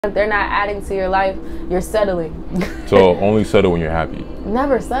If they're not adding to your life, you're settling. So only settle when you're happy.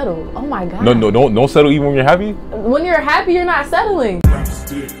 Never settle. Oh my God. No, don't settle even when you're happy. When you're happy, you're not settling.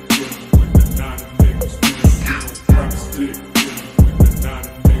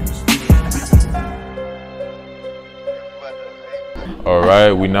 All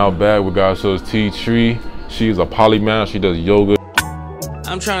right, we now back with God shows Tree. She is a polymath. She does yoga.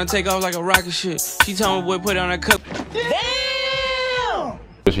 I'm trying to take off like a rocket ship. She told me, boy, put it on that cup. Damn!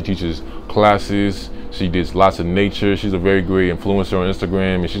 She teaches classes. She does lots of nature. She's a very great influencer on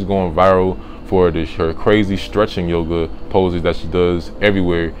Instagram, and she's going viral for her crazy stretching yoga poses that she does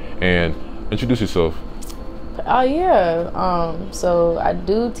everywhere. And introduce yourself. Oh yeah, so I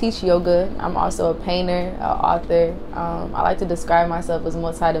do teach yoga. I'm also a painter, an author. I like to describe myself as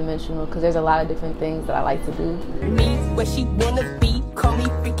multidimensional because there's a lot of different things that I like to do. Me where she wanna be, call me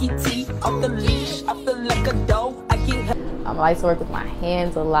Ricky T. Off the leash, I feel like a dog. I get her. I like to work with my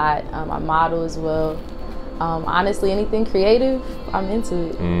hands a lot. I model as well. Honestly, anything creative, I'm into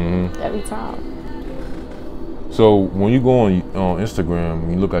it every time. So when you go on Instagram,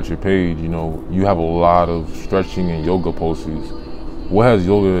 when you look at your page, you know, you have a lot of stretching and yoga poses. What has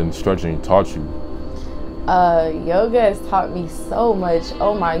yoga and stretching taught you? Yoga has taught me so much.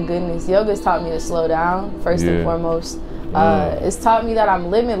 Oh my goodness. Yoga has taught me to slow down, first and foremost. It's taught me that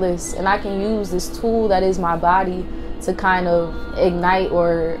I'm limitless and I can use this tool that is my body to kind of ignite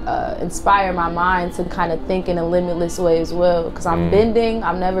or inspire my mind to kind of think in a limitless way as well. Because I'm bending,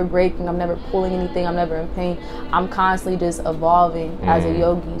 I'm never breaking, I'm never pulling anything, I'm never in pain. I'm constantly just evolving as a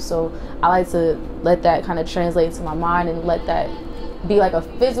yogi. So I like to let that kind of translate to my mind and let that be like a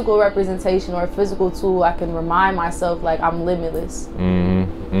physical representation or a physical tool. I can remind myself like I'm limitless.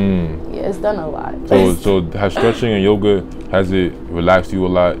 Yeah, it's done a lot. So has stretching and yoga, has it relaxed you a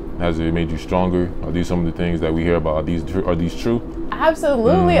lot? Has it made you stronger? Are these some of the things that we hear about? Are these true?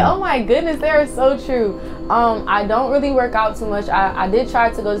 Absolutely. Oh my goodness, they are so true. I don't really work out too much. I did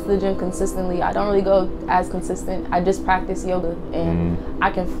try to go to the gym consistently. I don't really go as consistent. I just practice yoga and I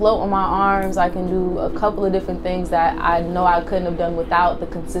can float on my arms. I can do a couple of different things that I know I couldn't have done without the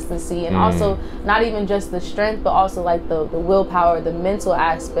consistency, and also not even just the strength, but also like the willpower, the mental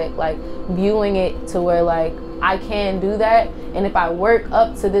aspect, like viewing it to where like I can do that, and if I work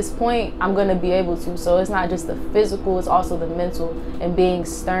up to this point, I'm gonna be able to. So it's not just the physical, it's also the mental and being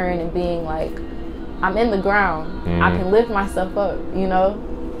stern and being like, I'm in the ground. I can lift myself up, you know?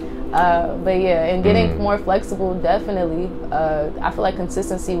 But yeah, and getting more flexible, definitely. I feel like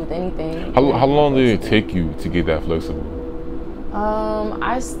consistency with anything. How long did it take you to get that flexible?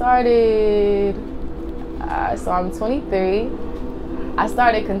 I started, so I'm 23. I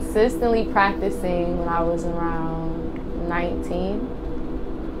started consistently practicing when I was around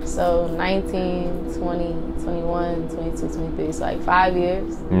 19. So 19, 20, 21, 22, 23. It's like 5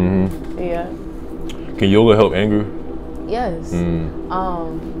 years. Yeah. Can yoga help anger? Yes.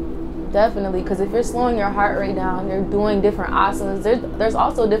 Definitely, because if you're slowing your heart rate down, you're doing different asanas. There's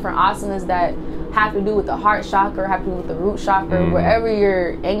also different asanas that have to do with the heart chakra, have to do with the root chakra, wherever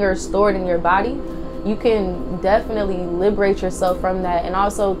your anger is stored in your body. You can definitely liberate yourself from that, and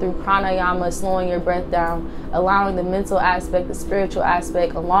also through pranayama, slowing your breath down, allowing the mental aspect, the spiritual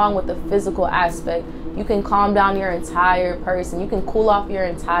aspect, along with the physical aspect. You can calm down your entire person. You can cool off your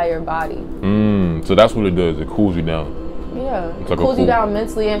entire body. So that's what it does. It cools you down. Yeah, it's it like cools you down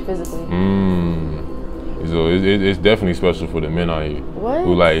mentally and physically. So it's definitely special for the men out here. What?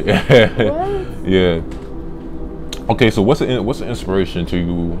 Who like, What? Yeah. Okay, so what's the inspiration to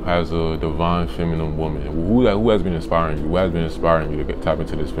you as a divine feminine woman? Who has been inspiring you? What has been inspiring you to tap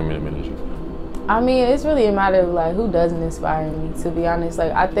into this feminine energy? I mean, it's really a matter of like who doesn't inspire me, to be honest.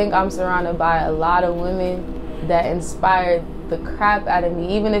 Like, I think I'm surrounded by a lot of women that inspire the crap out of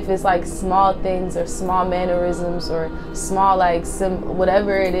me, even if it's like small things or small mannerisms or small like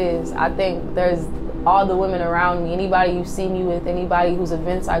whatever it is. I think there's all the women around me, anybody you see me with, anybody whose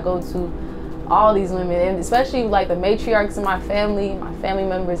events I go to, all these women, and especially like the matriarchs in my family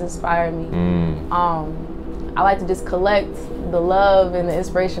members inspire me. I like to just collect the love and the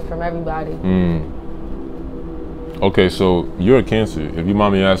inspiration from everybody. Okay, so you're a Cancer. If you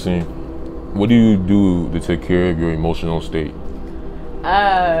mind me asking, what do you do to take care of your emotional state?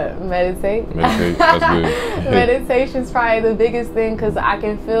 Meditate. Meditate, that's good. Meditation's probably the biggest thing because I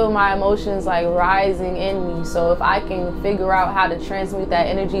can feel my emotions like rising in me. So if I can figure out how to transmute that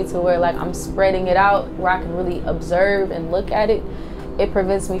energy to where like I'm spreading it out, where I can really observe and look at it, it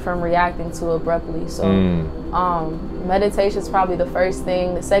prevents me from reacting too abruptly. So meditation is probably the first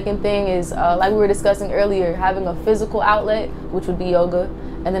thing. The second thing is, like we were discussing earlier, having a physical outlet, which would be yoga.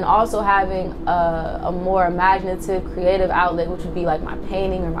 and then also having a more imaginative, creative outlet, which would be like my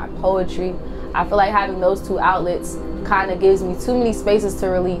painting or my poetry. I feel like having those two outlets kind of gives me too many spaces to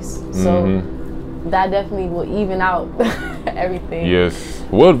release. So that definitely will even out everything. Yes.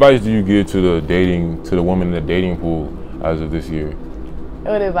 What advice do you give to the women in the dating pool as of this year?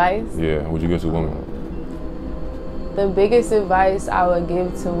 What advice? Yeah, what would you give to women? The biggest advice I would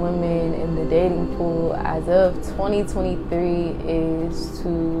give to women in the dating pool as of 2023 is to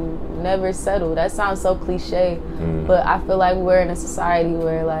never settle. That sounds so cliche, but I feel like we're in a society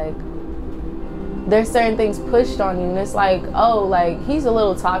where like there's certain things pushed on you, and it's like, oh, like he's a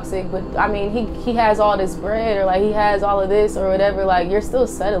little toxic, but I mean he has all this bread, or like he has all of this or whatever. Like you're still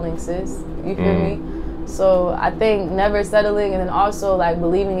settling, sis. You feel me? So I think never settling, and then also like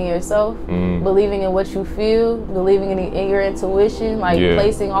believing in yourself, believing in what you feel, believing in your intuition, like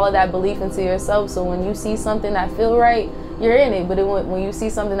placing all of that belief into yourself. So when you see something that feel right, you're in it. But when you see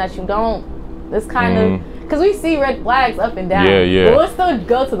something that you don't, it's kind of, because we see red flags up and down. But we'll still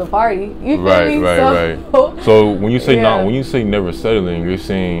go to the party. You feel me? Right. So when you say when you say never settling, you're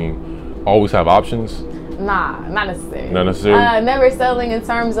saying always have options? Nah, not necessarily. Not necessarily. Never settling in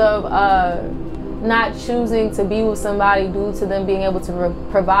terms of not choosing to be with somebody due to them being able to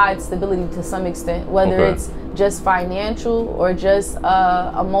provide stability to some extent, whether it's just financial or just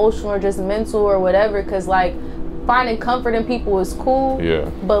emotional or just mental or whatever. Because like finding comfort in people is cool,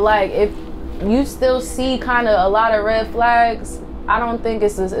 but like if you still see kind of a lot of red flags, I don't think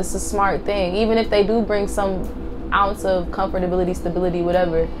it's a smart thing. Even if they do bring some ounce of comfortability, stability,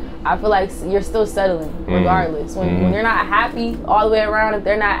 whatever, I feel like you're still settling regardless. When you're not happy all the way around, if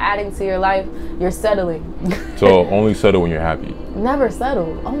they're not adding to your life, you're settling. So only settle when you're happy. Never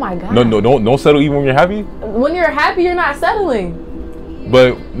settle. Oh my God. No, don't settle even when you're happy? When you're happy, you're not settling.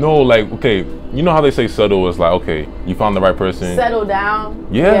 But no, like, okay, you know how they say settle is like, okay, you found the right person. Settle down.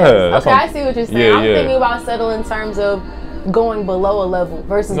 Yeah. Yes. Okay, I see what you're saying. I'm thinking about settle in terms of going below a level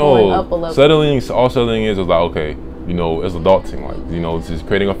versus going up a level. All settling is like, okay, you know, it's adulting, like, you know, it's just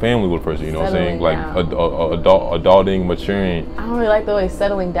creating a family with a person, you know what I'm saying? Like adulting, maturing. I don't really like the way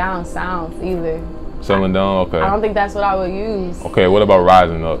settling down sounds either. Settling down, okay. I don't think that's what I would use. Okay, what about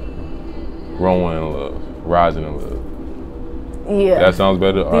rising up? Growing in love, rising in love. Yeah. That sounds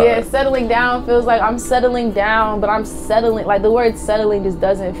better? All right. Settling down feels like I'm settling down, but I'm settling, like the word settling just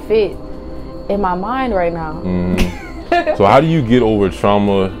doesn't fit in my mind right now. So how do you get over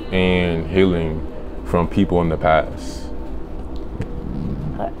trauma and healing from people in the past?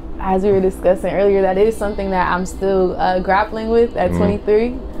 As we were discussing earlier, that is something that I'm still grappling with at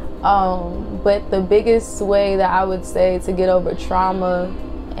 23. But the biggest way that I would say to get over trauma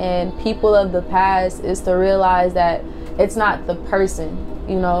and people of the past is to realize that it's not the person,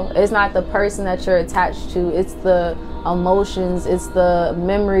 you know, it's not the person that you're attached to, it's the emotions, it's the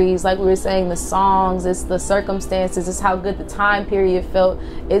memories, like we were saying, the songs, it's the circumstances, it's how good the time period felt,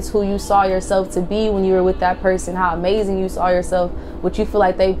 it's who you saw yourself to be when you were with that person, how amazing you saw yourself, what you feel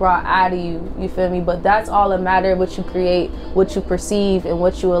like they brought out of you, you feel me? But that's all a matter of what you create, what you perceive, and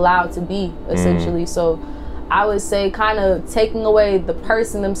what you allow to be, essentially. So I would say kind of taking away the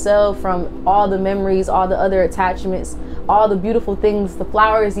person themselves from all the memories, all the other attachments, all the beautiful things, the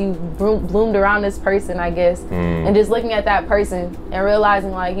flowers you bloomed around this person, I guess, and just looking at that person and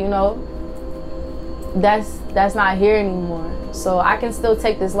realizing, like, you know, that's not here anymore. So I can still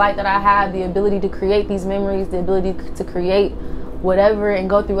take this light that I have, the ability to create these memories, the ability to create whatever and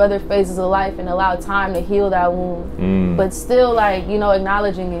go through other phases of life and allow time to heal that wound, but still, like, you know,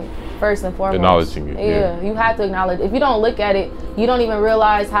 acknowledging it first and foremost. Acknowledging it. Yeah, you have to acknowledge. If you don't look at it, you don't even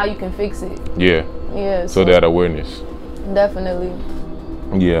realize how you can fix it. Yeah. So that awareness. Definitely.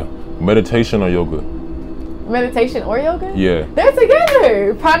 Yeah. Meditation or yoga? Meditation or yoga? Yeah. They're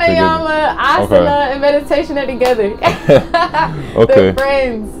together. Pranayama, asana, and meditation are together. They're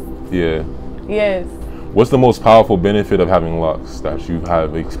friends. Yeah. Yes. What's the most powerful benefit of having locks that you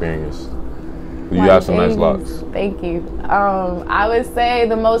have experienced? You have some nice locks. Thank you. I would say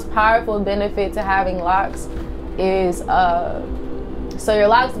the most powerful benefit to having locks is so your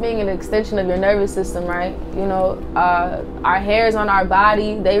locks being an extension of your nervous system, right? You know, our hairs on our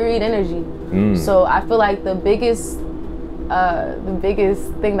body, they read energy. So I feel like the biggest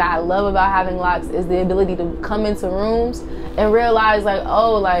thing that I love about having locks is the ability to come into rooms and realize, like,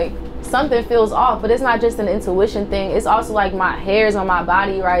 oh, like something feels off, but it's not just an intuition thing. It's also like my hairs on my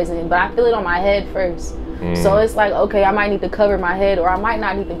body rising, but I feel it on my head first. So it's like, okay, I might need to cover my head, or I might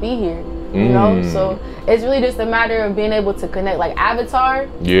not need to be here. You know, so it's really just a matter of being able to connect. Like Avatar,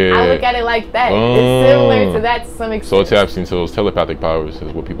 I look at it like that. It's similar to that to some extent. So it taps into those telepathic powers,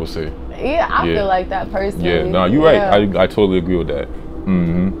 is what people say. Yeah, I feel like that personally. Yeah, no, you're right. I totally agree with that.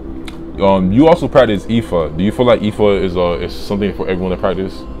 You also practice IFA. Do you feel like IFA is something for everyone to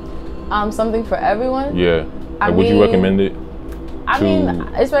practice? Something for everyone? Yeah. Like, would you recommend it?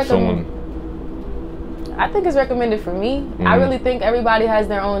 It's recommended. I think it's recommended for me. I really think everybody has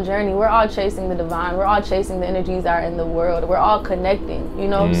their own journey. We're all chasing the divine. We're all chasing the energies that are in the world. We're all connecting, you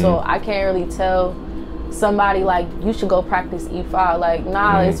know? So I can't really tell somebody like, you should go practice IFA. Like,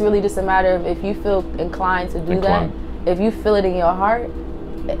 nah, it's really just a matter of if you feel inclined to do that. If you feel it in your heart,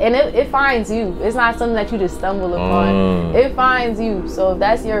 and it finds you. It's not something that you just stumble upon. It finds you. So if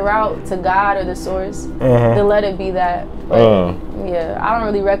that's your route to God or the source, then let it be that. But, yeah, I don't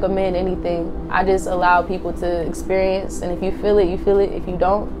really recommend anything. I just allow people to experience, and if you feel it, you feel it. If you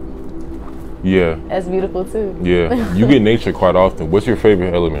don't, yeah, that's beautiful too. Yeah, you get nature quite often. What's your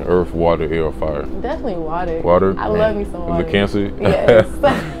favorite element? Earth, water, air, or fire? Definitely water. Water? I love me some water. Is it Cancer? Yes.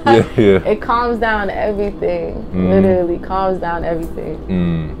 Yeah. It calms down everything. Literally calms down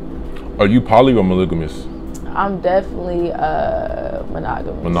everything. Are you poly or monogamous? I'm definitely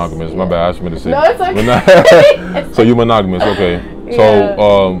monogamous. Monogamous. Yeah. My bad. I just meant to say. No, it's okay. So you're monogamous, okay? Yeah.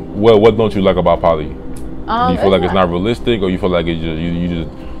 So, what don't you like about poly? Do you feel like it's not realistic, or you feel like it's just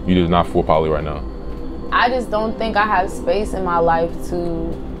you just not for poly right now? I just don't think I have space in my life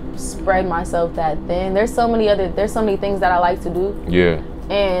to spread myself that thin. There's so many things that I like to do. Yeah.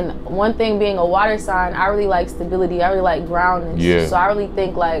 And one thing being a water sign, I really like stability. I really like groundness. Yeah. So I really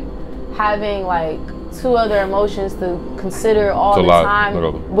think like having like 2 other emotions to consider all the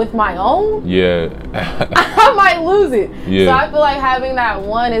time with my own, I might lose it. So I feel like having that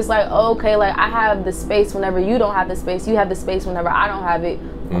one is like, okay, like I have the space whenever you don't have the space, you have the space whenever I don't have it.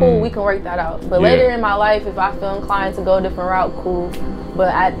 Cool, we can work that out. But later in my life, if I feel inclined to go a different route, cool.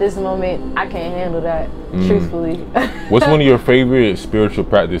 But at this moment, I can't handle that, truthfully. What's one of your favorite spiritual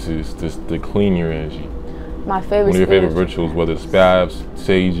practices to clean your energy? My favorite. One of your favorite rituals, whether it's baths,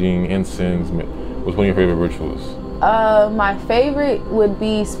 saging, incense. What's one of your favorite rituals? My favorite would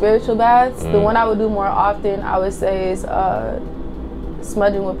be spiritual baths. The one I would do more often, I would say, is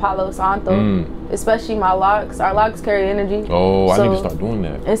smudging with Palo Santo, especially my locks. Our locks carry energy. Oh, so I need to start doing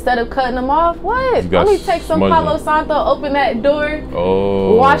that. Instead of cutting them off, let me take some Palo Santo, open that door,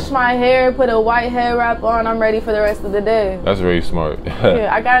 wash my hair, put a white hair wrap on. I'm ready for the rest of the day. That's very smart. Yeah,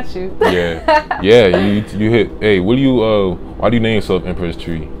 I got you. Yeah, you hit. Hey, why do you name yourself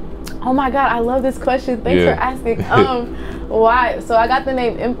EmpressTree? Oh my God, I love this question. Thanks for asking. Why? So I got the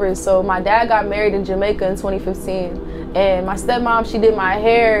name Empress. So my dad got married in Jamaica in 2015. And my stepmom, she did my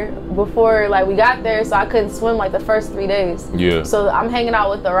hair before like we got there, so I couldn't swim like the first 3 days. Yeah. So I'm hanging out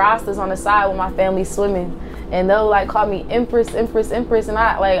with the Rastas on the side with my family swimming. And they'll like call me Empress, Empress, Empress. And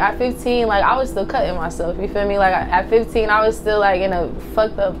I like at 15, like I was still cutting myself. You feel me? Like at 15, I was still like in a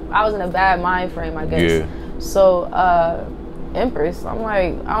fucked up, I was in a bad mind frame, I guess. Yeah. So Empress, I'm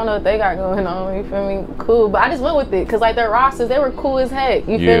like, I don't know what they got going on, you feel me? Cool. But I just went with it because like their Rastas, they were cool as heck,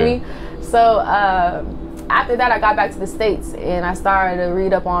 you feel me? So after that, I got back to the States and I started to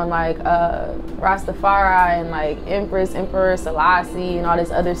read up on like Rastafari and like Empress, Emperor, Selassie and all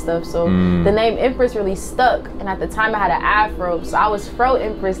this other stuff. So the name Empress really stuck. And at the time I had an afro. So I was Fro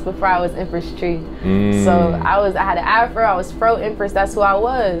Empress before I was EmpressTree. So I had an afro, I was Fro Empress, that's who I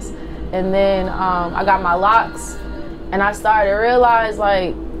was. And then I got my locks and I started to realize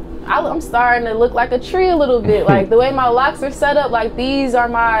like, I'm starting to look like a tree a little bit. Like the way my locks are set up, like these are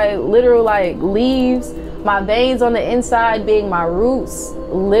my literal like leaves. My veins on the inside being my roots,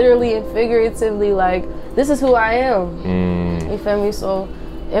 literally and figuratively, like this is who I am. You feel me? So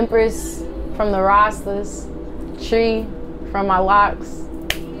Empress from the Rastas, tree from my locks,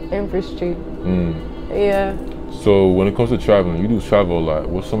 EmpressTree. Yeah. So when it comes to traveling, you do travel a lot.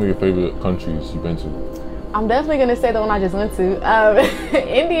 What's some of your favorite countries you've been to? I'm definitely gonna say the one I just went to.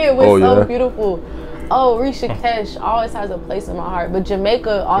 India was so beautiful. Oh, Rishikesh always has a place in my heart, but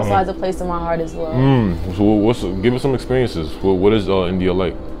Jamaica also has a place in my heart as well. So give us some experiences. What is India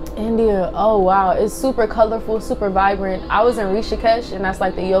like? India, oh wow, it's super colorful, super vibrant. I was in Rishikesh, and that's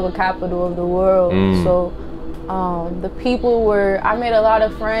like the yoga capital of the world. So the people I made a lot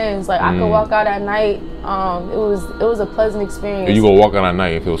of friends. Like I could walk out at night. It was a pleasant experience. And you go walk out at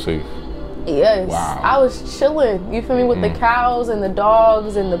night and feel safe? Yes. Wow. I was chilling, you feel me, with the cows and the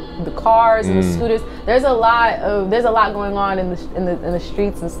dogs and the cars and the scooters. There's a lot going on in the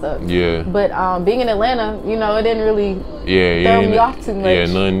streets and stuff. Yeah. But being in Atlanta, you know, it didn't really throw me off too much. Yeah,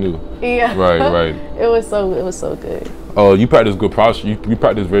 nothing new. Yeah. Right. It was so good. Oh, you practice good posture. You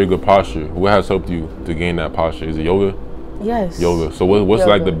practice very good posture. What has helped you to gain that posture? Is it yoga? Yes. Yoga. So what's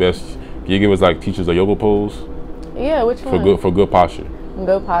like the best? Can you give us like teachers a yoga pose? Yeah, which one? For good posture.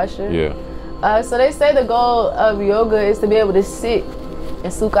 Good posture. Yeah. So they say the goal of yoga is to be able to sit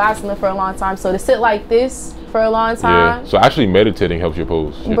in Sukhasana for a long time. So to sit like this for a long time. Yeah. So actually meditating helps your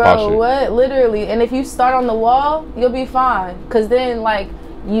pose, your bro, posture. What? Literally. And if you start on the wall, you'll be fine. Cause then like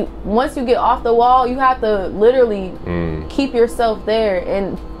once you get off the wall, you have to literally keep yourself there,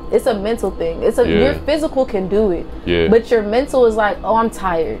 and it's a mental thing. It's your physical can do it. Yeah. But your mental is like, oh, I'm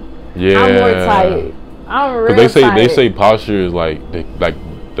tired. Yeah. I'm more tired. I'm real tired. They say posture is like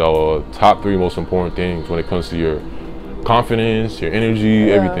the top 3 most important things when it comes to your confidence, your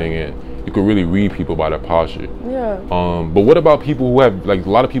energy, everything, and you can really read people by their posture. Yeah. But what about people who have, like, a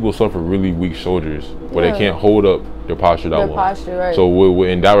lot of people suffer really weak shoulders where they can't hold up their posture that well. Posture, right. So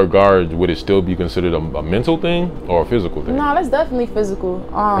in that regard, would it still be considered a mental thing or a physical thing? No, that's definitely physical.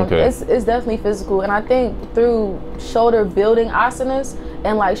 It's definitely physical, and I think through shoulder building asanas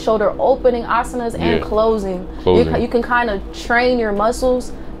and like shoulder opening asanas and closing. You can kind of train your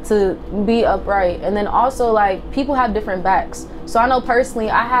muscles to be upright. And then also, like, people have different backs. So I know personally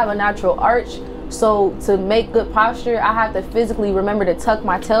I have a natural arch, so to make good posture I have to physically remember to tuck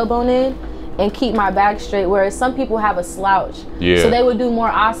my tailbone in and keep my back straight, whereas some people have a slouch. So they would do more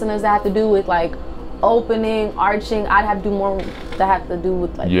asanas that have to do with like opening, arching. I'd have to do more that have to do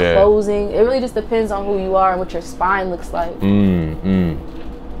with like closing. It really just depends on who you are and what your spine looks like.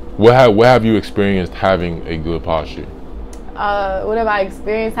 What have you experienced having a good posture? What have I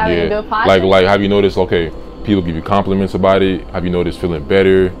experienced having a good posture? Like have you noticed, okay, people give you compliments about it? Have you noticed feeling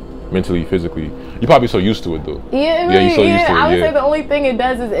better mentally, physically? You're probably so used to it though. Yeah, really, you're so used to it. I would say the only thing it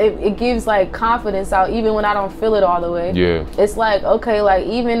does is it gives like confidence out, even when I don't feel it all the way. Yeah. It's like, okay, like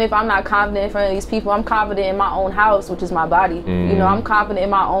even if I'm not confident in front of these people, I'm confident in my own house, which is my body. You know, I'm confident in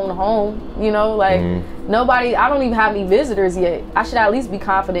my own home. You know, like nobody, I don't even have any visitors yet. I should at least be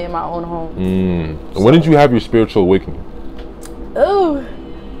confident in my own home. So, when did you have your spiritual awakening? Ooh.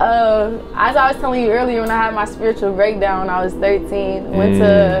 As I was telling you earlier, when I had my spiritual breakdown when I was 13, went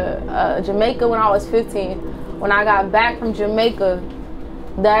to Jamaica when I was 15. When I got back from Jamaica,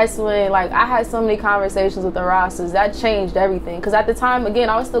 that's when like I had so many conversations with the Rastas. That changed everything. Because at the time, again,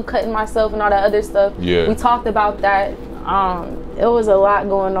 I was still cutting myself and all that other stuff. Yeah. We talked about that. It was a lot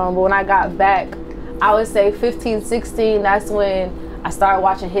going on. But when I got back, I would say 15, 16, that's when I started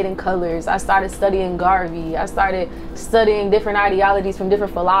watching Hidden Colors. I started studying Garvey. I started studying different ideologies from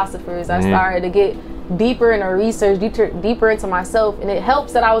different philosophers. I started to get deeper into research, deeper into myself. And it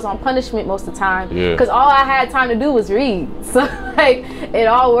helps that I was on punishment most of the time, because all I had time to do was read. So like it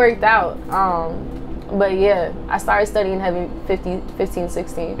all worked out. But yeah, I started studying heavy 15,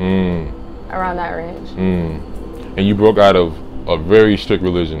 16, around that range. And you broke out of a very strict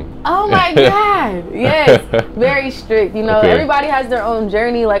religion. Oh my God, yes, very strict. You know, everybody has their own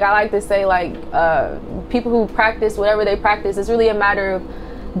journey. Like I like to say, like people who practice whatever they practice, it's really a matter of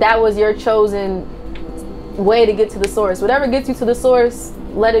that was your chosen way to get to the source. Whatever gets you to the source,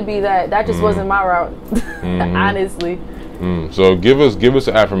 let it be that. That just wasn't my route, honestly. So give us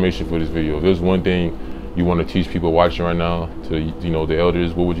an affirmation for this video. If there's one thing you want to teach people watching right now, to the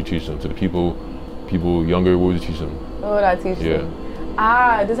elders, what would you teach them? To the people younger, what would you teach them? What would I teach them?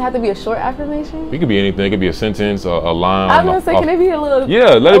 Does it have to be a short affirmation? It could be anything. It could be a sentence, a line. I was gonna say, can it be a little?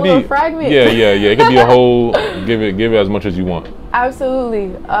 Yeah, let it be a fragment. Yeah. It could be a whole. Give it as much as you want.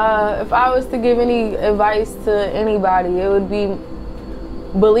 Absolutely. If I was to give any advice to anybody, it would be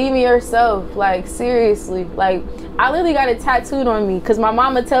believe in yourself. Like seriously, like I literally got it tattooed on me because my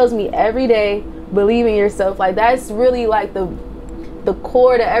mama tells me every day, believe in yourself. Like that's really like the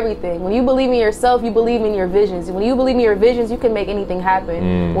core to everything. When you believe in yourself, you believe in your visions. When you believe in your visions, you can make anything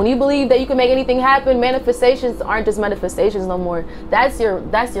happen. When you believe that you can make anything happen, manifestations aren't just manifestations no more. That's your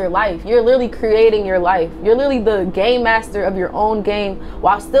life. You're literally creating your life. You're literally the game master of your own game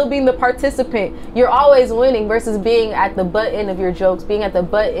while still being the participant. You're always winning versus being at the butt end of your jokes, being at the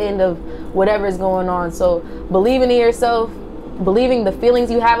butt end of whatever is going on. So believing in yourself, believing the feelings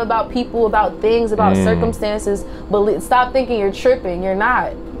you have about people, about things, about circumstances. Stop thinking you're tripping. You're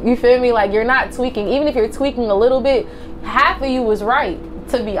not. You feel me? Like you're not tweaking. Even if you're tweaking a little bit, half of you was right.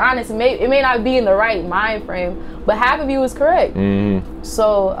 To be honest, it may not be in the right mind frame, but half of you was correct.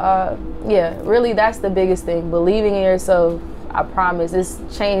 So yeah, really that's the biggest thing. Believing in yourself. I promise it's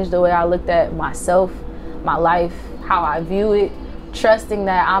changed the way I looked at myself, my life, how I view it. Trusting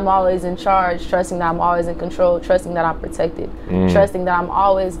that I'm always in charge, trusting that I'm always in control, trusting that I'm protected, trusting that I'm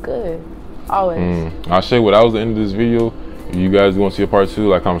always good, always. I'll say that was the end of this video. If you guys want to see a part 2,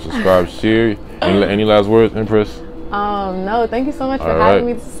 like, comment, subscribe, share. Any last words, Empress? No, thank you so much for having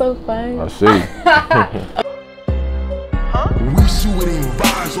me. This is so fun. I see. We shooting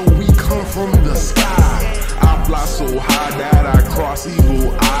vibes or we come from the sky. I fly so high that I cross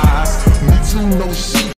evil eyes. Me too, no shit.